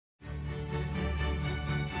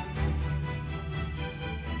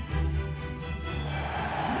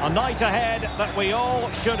A night ahead that we all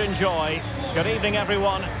should enjoy. Good evening,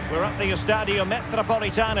 everyone. We're at the Estadio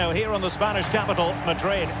Metropolitano here in the Spanish capital,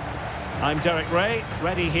 Madrid. I'm Derek Ray,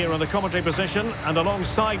 ready here in the commentary position, and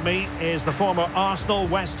alongside me is the former Arsenal,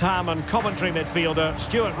 West Ham and Coventry midfielder,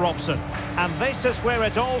 Stuart Robson. And this is where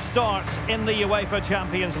it all starts in the UEFA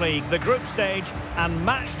Champions League, the group stage and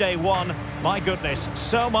match day one. My goodness,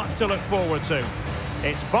 so much to look forward to.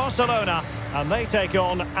 It's Barcelona, and they take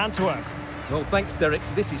on Antwerp. Well, thanks, Derek.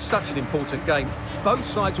 This is such an important game. Both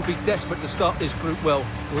sides will be desperate to start this group well.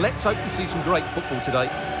 Let's hope we see some great football today.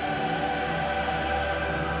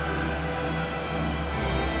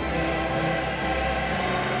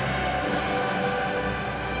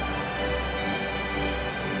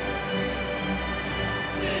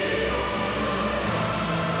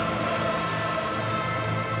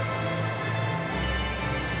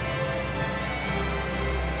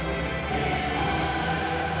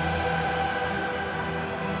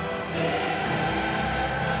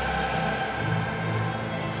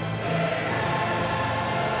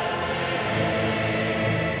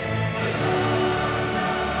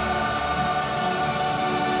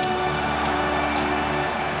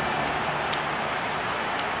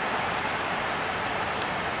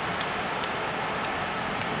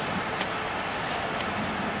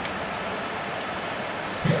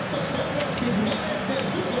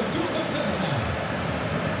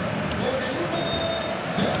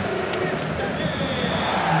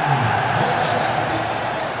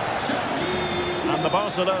 And the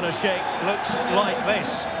Barcelona shape looks like this.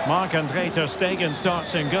 Marc-André ter Stegen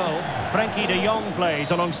starts in goal. Frenkie de Jong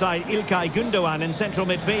plays alongside İlkay Gündoğan in central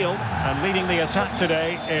midfield. And leading the attack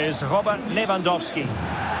today is Robert Lewandowski.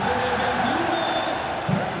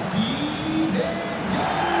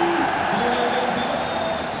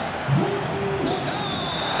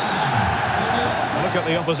 Look at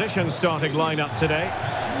the opposition starting lineup today.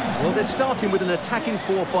 Well, they're starting with an attacking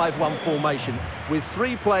 4-5-1 formation with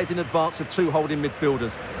 3 players in advance of 2 holding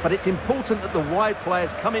midfielders. But it's important that the wide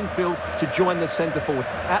players come in field to join the centre forward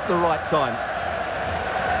at the right time.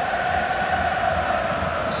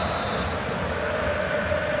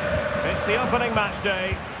 It's the opening match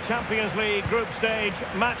day. Champions League group stage,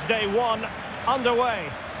 match day 1 underway.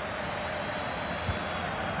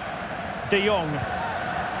 De Jong.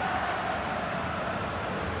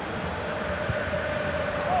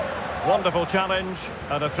 Wonderful challenge,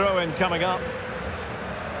 and a throw-in coming up.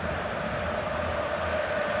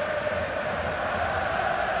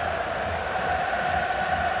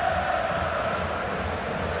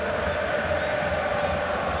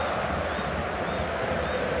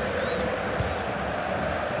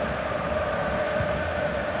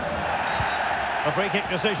 The free-kick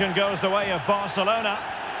decision goes the way of Barcelona.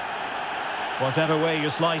 Whatever way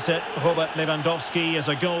you slice it, Robert Lewandowski is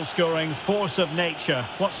a goal-scoring force of nature.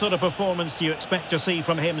 What sort of performance do you expect to see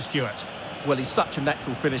from him, Stuart? Well, he's such a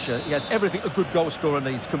natural finisher. He has everything a good goal scorer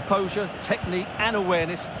needs. Composure, technique and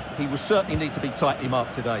awareness. He will certainly need to be tightly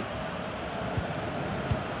marked today.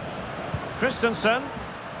 Christensen.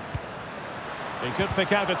 He could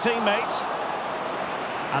pick out a teammate.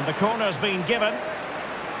 And the corner's been given.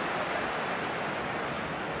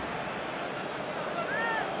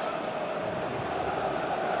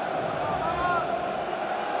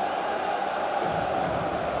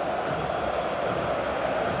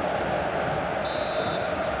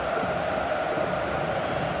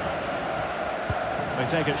 They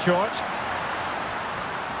take it short.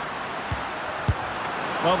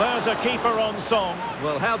 Well, there's a keeper on song.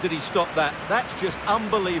 Well, how did he stop that? That's just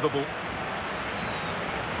unbelievable.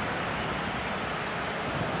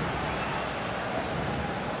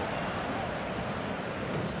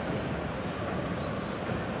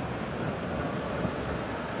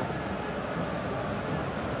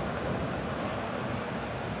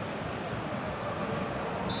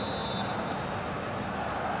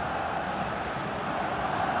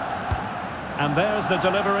 And there's the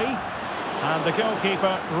delivery. And the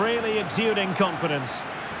goalkeeper really exuding confidence.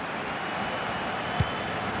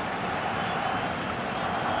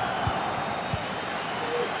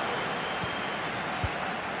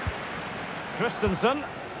 Christensen.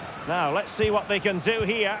 Now, let's see what they can do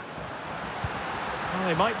here. Well,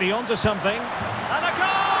 they might be onto something. And a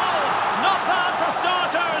goal! Not bad for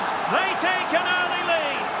starters. They take an early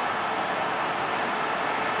lead.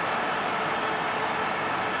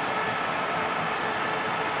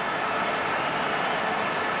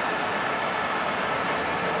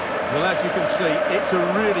 Well, as you can see, it's a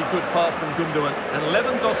really good pass from Gündoğan, and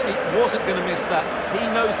Lewandowski wasn't going to miss that. He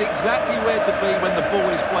knows exactly where to be when the ball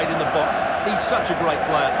is played in the box. He's such a great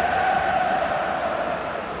player.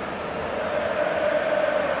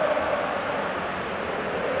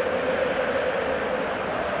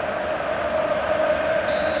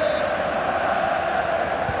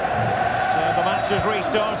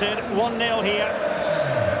 1-0 here.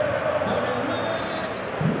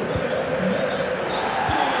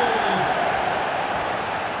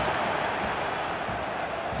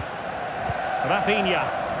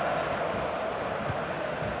 Rafinha.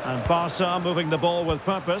 And Barca moving the ball with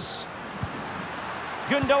purpose.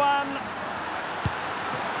 Gundogan.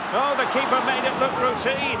 Oh, the keeper made it look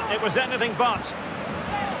routine. It was anything but.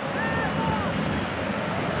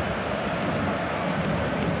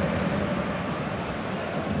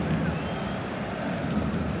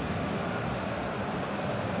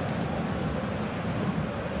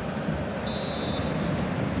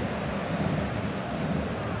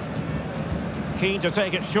 Keen to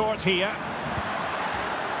take it short here.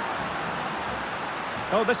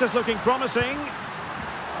 Oh, this is looking promising.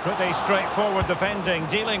 Pretty straightforward defending,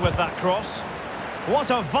 dealing with that cross. What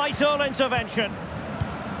a vital intervention.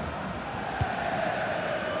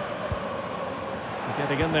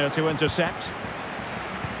 Getting in there to intercept.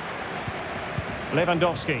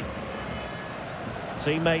 Lewandowski.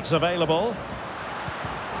 Teammates available.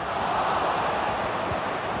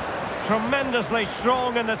 Tremendously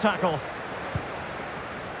strong in the tackle.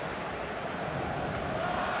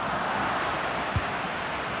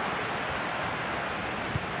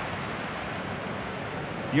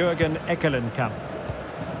 Jürgen Eckelenkamp.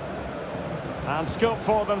 And scope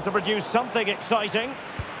for them to produce something exciting.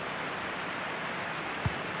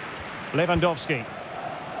 Lewandowski.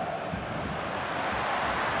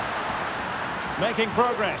 Making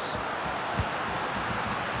progress.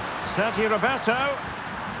 Sergio Roberto.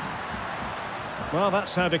 Well,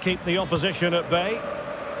 that's how to keep the opposition at bay.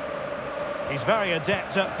 He's very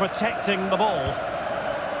adept at protecting the ball.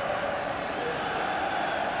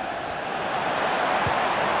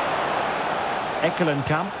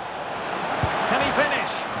 Eckelenkamp. Can he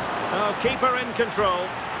finish? Oh, keeper in control.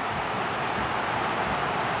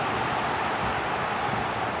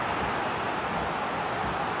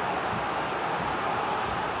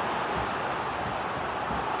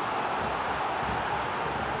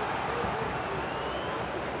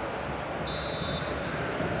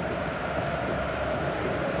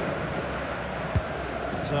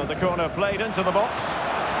 So the corner played into the box.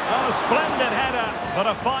 Oh, splendid header, but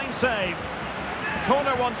a fine save.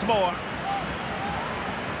 Corner once more.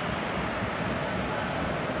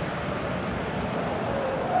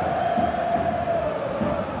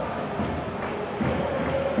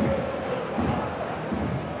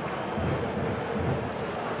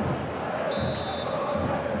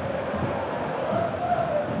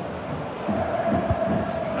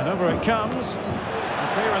 And over it comes. The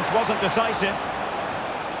clearance wasn't decisive.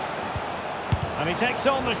 And he takes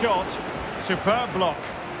on the shot. Superb block.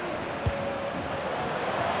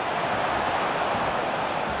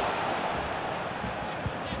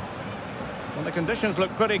 Well, the conditions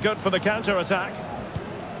look pretty good for the counter-attack.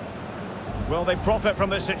 Will they profit from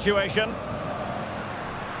this situation?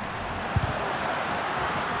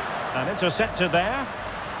 And intercepted there.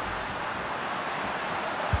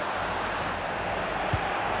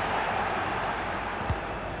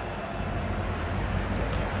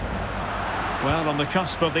 Well, on the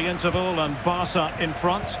cusp of the interval and Barca in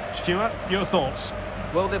front. Stuart, your thoughts?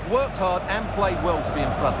 Well, they've worked hard and played well to be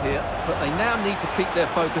in front here, but they now need to keep their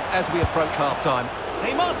focus as we approach half-time.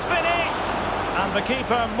 He must finish! And the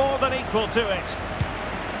keeper more than equal to it.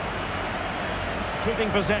 Keeping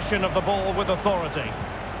possession of the ball with authority.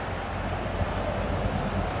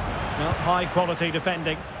 Well, high-quality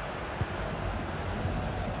defending.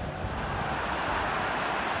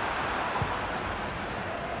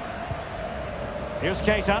 Here's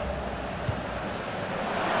Keita.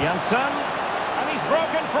 Janssen. And he's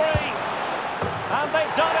broken free. And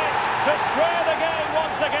they've done it to square the game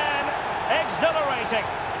once again. Exhilarating.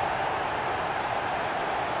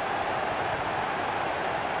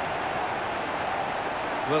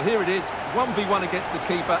 Well, here it is, 1v1 against the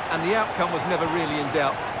keeper, and the outcome was never really in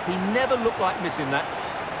doubt. He never looked like missing that.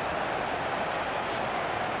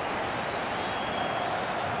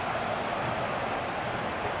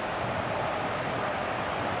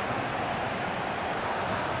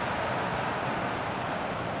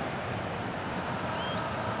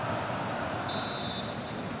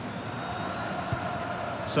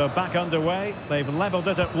 So back underway. They've levelled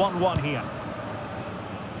it at 1-1 here.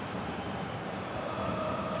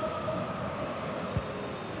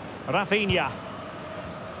 Rafinha.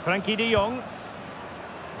 Frankie de Jong.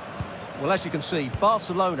 Well, as you can see,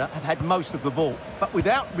 Barcelona have had most of the ball, but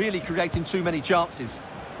without really creating too many chances,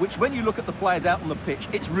 which when you look at the players out on the pitch,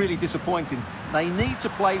 it's really disappointing. They need to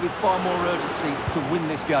play with far more urgency to win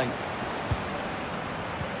this game.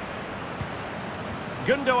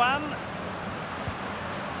 Gundogan.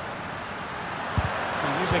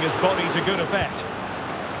 Using his body to good effect.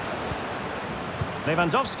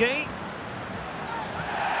 Lewandowski.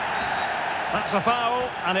 That's a foul,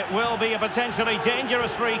 and it will be a potentially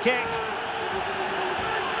dangerous free kick.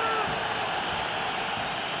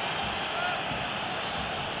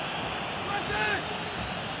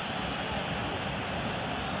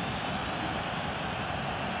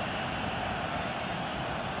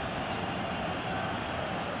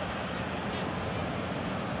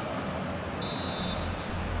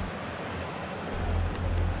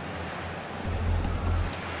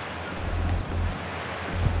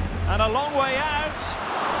 And a long way out.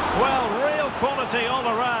 Well, real quality all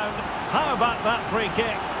around. How about that free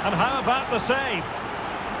kick? And how about the save?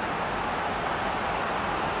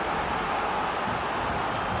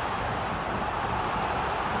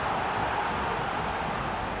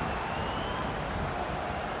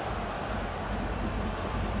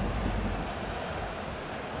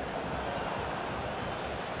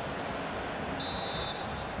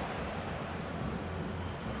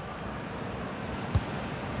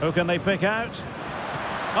 Who can they pick out?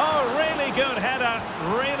 Oh, really good header.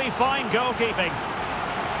 Really fine goalkeeping.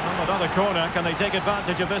 Well, another corner. Can they take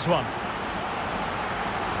advantage of this one?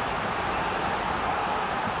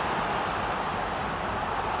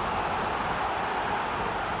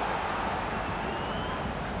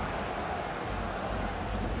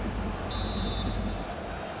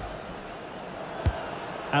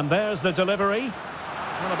 And there's the delivery.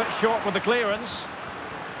 Well, a bit short with the clearance.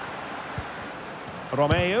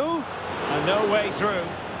 Romeu, and no way through.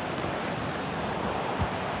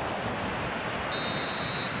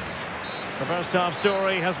 The first half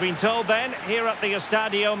story has been told then, here at the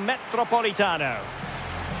Estadio Metropolitano.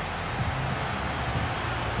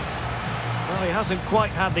 Well, he hasn't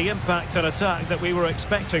quite had the impact and attack that we were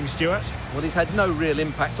expecting, Stuart. Well, he's had no real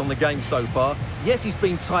impact on the game so far. Yes, he's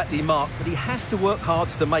been tightly marked, but he has to work hard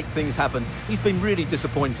to make things happen. He's been really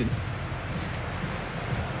disappointing.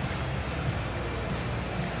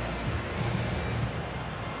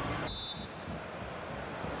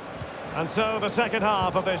 And so the second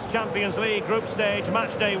half of this Champions League group stage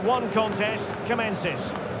matchday 1 contest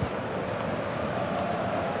commences.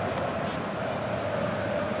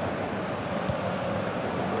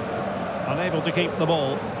 Unable to keep the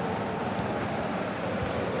ball.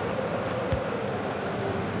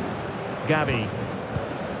 Gavi.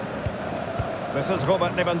 This is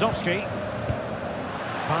Robert Lewandowski.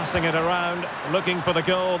 Passing it around, looking for the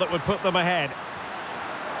goal that would put them ahead.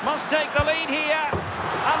 Must take the lead here.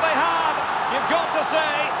 And they have. You've got to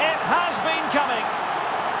say, it has been coming.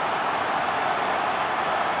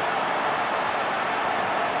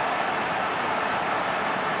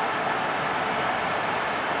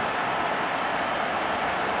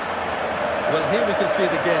 Well, here we can see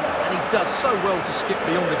it again, and he does so well to skip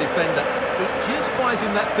beyond the defender. It just buys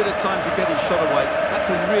him that bit of time to get his shot away. That's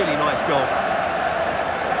a really nice goal.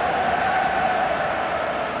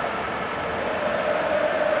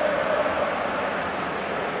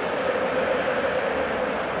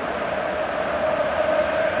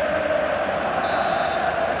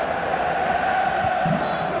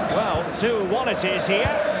 Well, 2-1 it is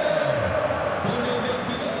here.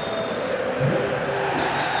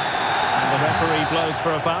 Referee blows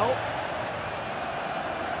for a foul.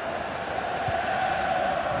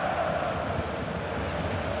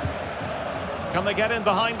 Can they get in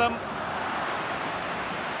behind them?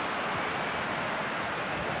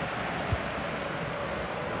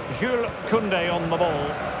 Jules Koundé on the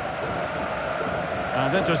ball.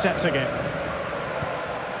 And intercepting it.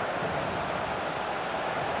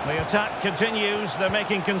 The attack continues. They're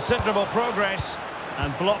making considerable progress.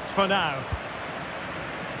 And blocked for now.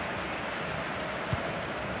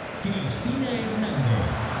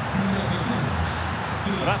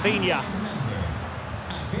 Rafinha.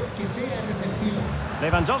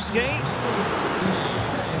 Lewandowski.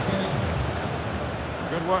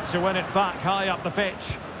 Good work to win it back high up the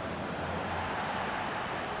pitch.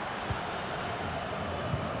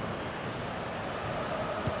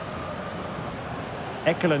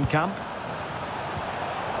 Ekkelenkamp.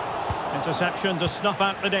 Interception to snuff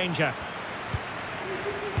out the danger.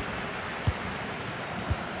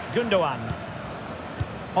 Gundogan.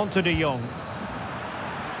 Onto de Jong.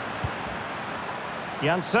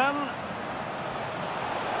 Janssen.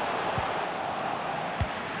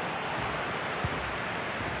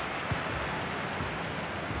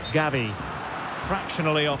 Gavi.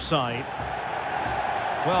 Fractionally offside.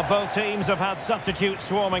 Well, both teams have had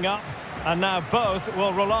substitutes warming up, and now both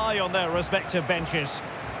will rely on their respective benches.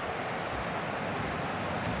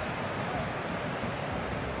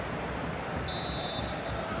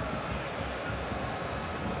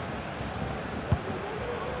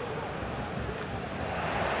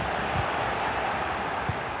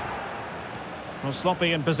 Well,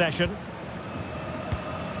 sloppy in possession.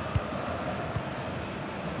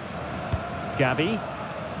 Gabi.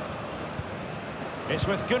 It's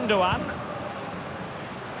with Gundogan.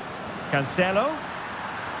 Cancelo.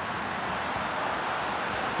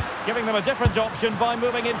 Giving them a different option by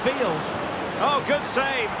moving in field. Oh, good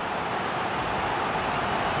save.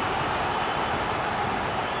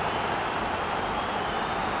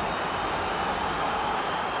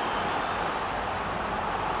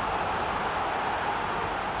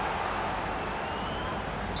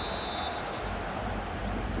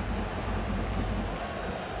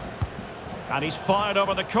 And he's fired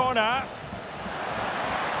over the corner.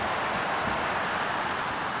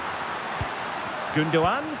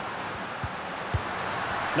 Gundogan.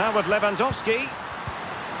 Now with Lewandowski.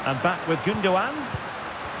 And back with Gundogan.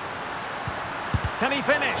 Can he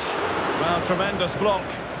finish? Well, tremendous block.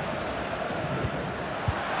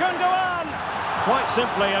 Gundogan! Quite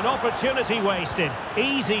simply an opportunity wasted.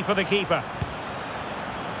 Easy for the keeper.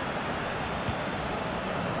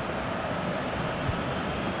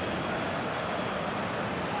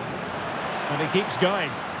 And he keeps going.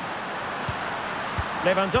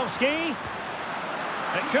 Lewandowski.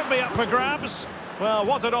 It could be up for grabs. Well,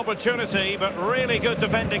 what an opportunity, but really good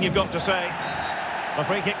defending, you've got to say. The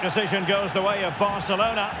free kick decision goes the way of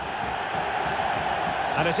Barcelona.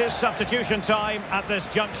 And it is substitution time at this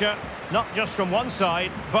juncture, not just from one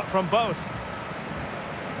side, but from both.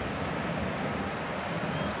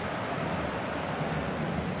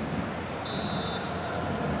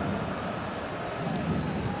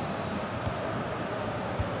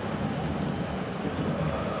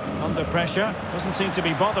 Under pressure, doesn't seem to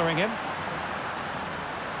be bothering him.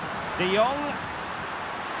 De Jong.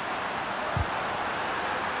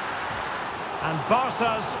 And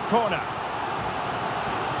Barca's corner.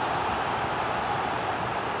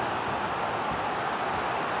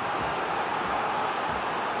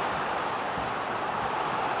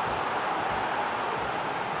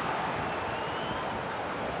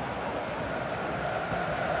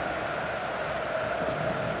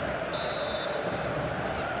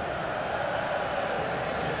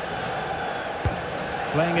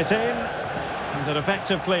 Playing it in, and an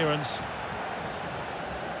effective clearance.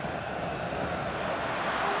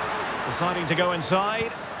 Deciding to go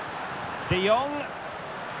inside. De Jong.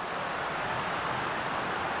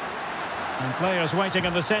 And players waiting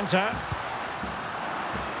in the centre.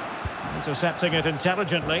 Intercepting it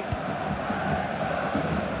intelligently.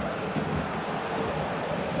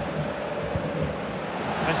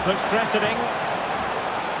 This looks threatening.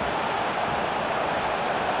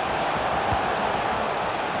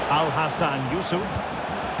 Al-Hassan Yusuf.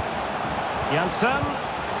 Janssen.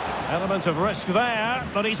 Element of risk there,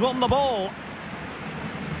 but he's won the ball.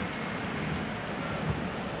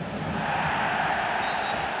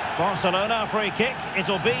 Barcelona free kick.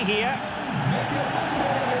 It'll be here.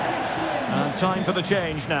 And time for the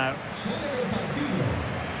change now.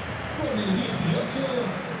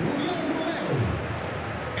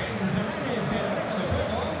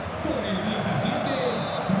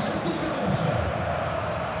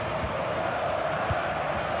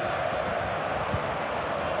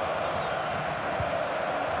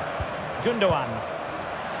 Gundogan.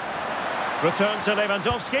 Return to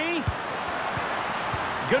Lewandowski.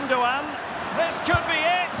 Gundogan. This could be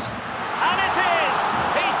it. And it is.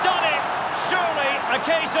 He's done it. Surely a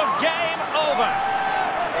case of game over.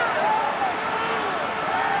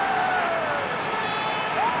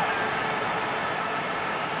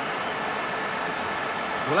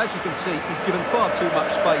 Well, as you can see, he's given far too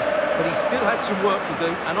much space, but he still had some work to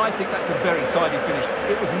do, and I think that's a very tidy finish.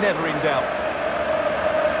 It was never in doubt.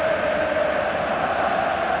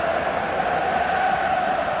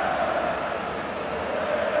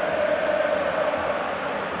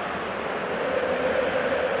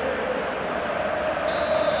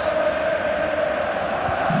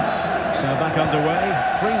 Back underway,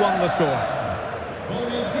 3-1 the score.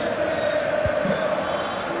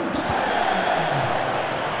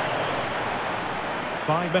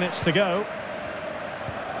 5 minutes to go.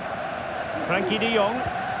 Frankie de Jong.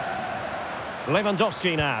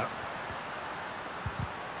 Lewandowski now.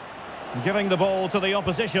 Giving the ball to the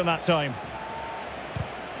opposition that time.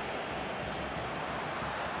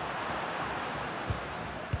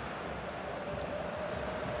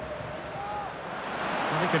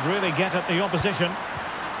 Could really get at the opposition.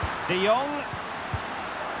 De Jong.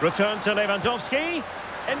 Return to Lewandowski.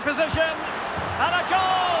 In position. And a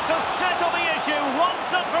goal to settle the issue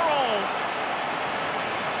once and for all.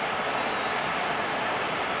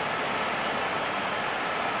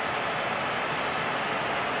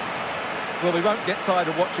 Well, we won't get tired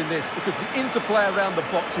of watching this because the interplay around the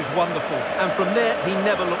box is wonderful. And from there, he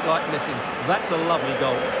never looked like missing. That's a lovely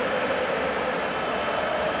goal.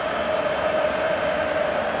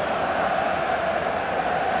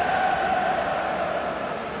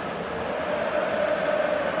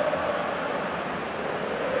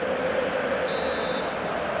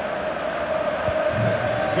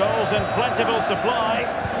 Goals in plentiful supply.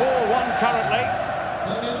 4-1 currently.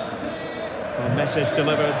 A message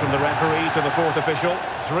delivered from the referee to the fourth official.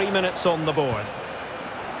 3 minutes on the board.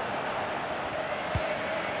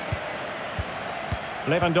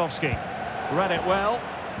 Lewandowski. Read it well.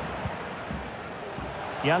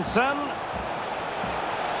 Janssen.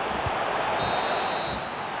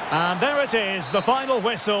 And there it is, the final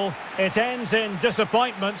whistle. It ends in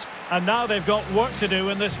disappointment, and now they've got work to do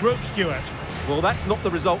in this group, Stuart. Well, that's not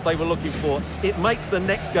the result they were looking for. It makes the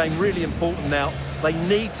next game really important now. They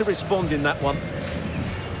need to respond in that one.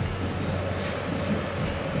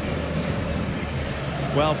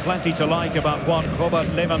 Well, plenty to like about what Robert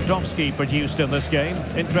Lewandowski produced in this game.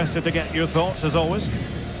 Interested to get your thoughts, as always.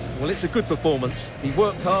 Well, it's a good performance. He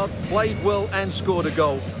worked hard, played well and scored a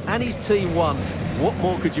goal. And his team won. What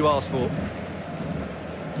more could you ask for?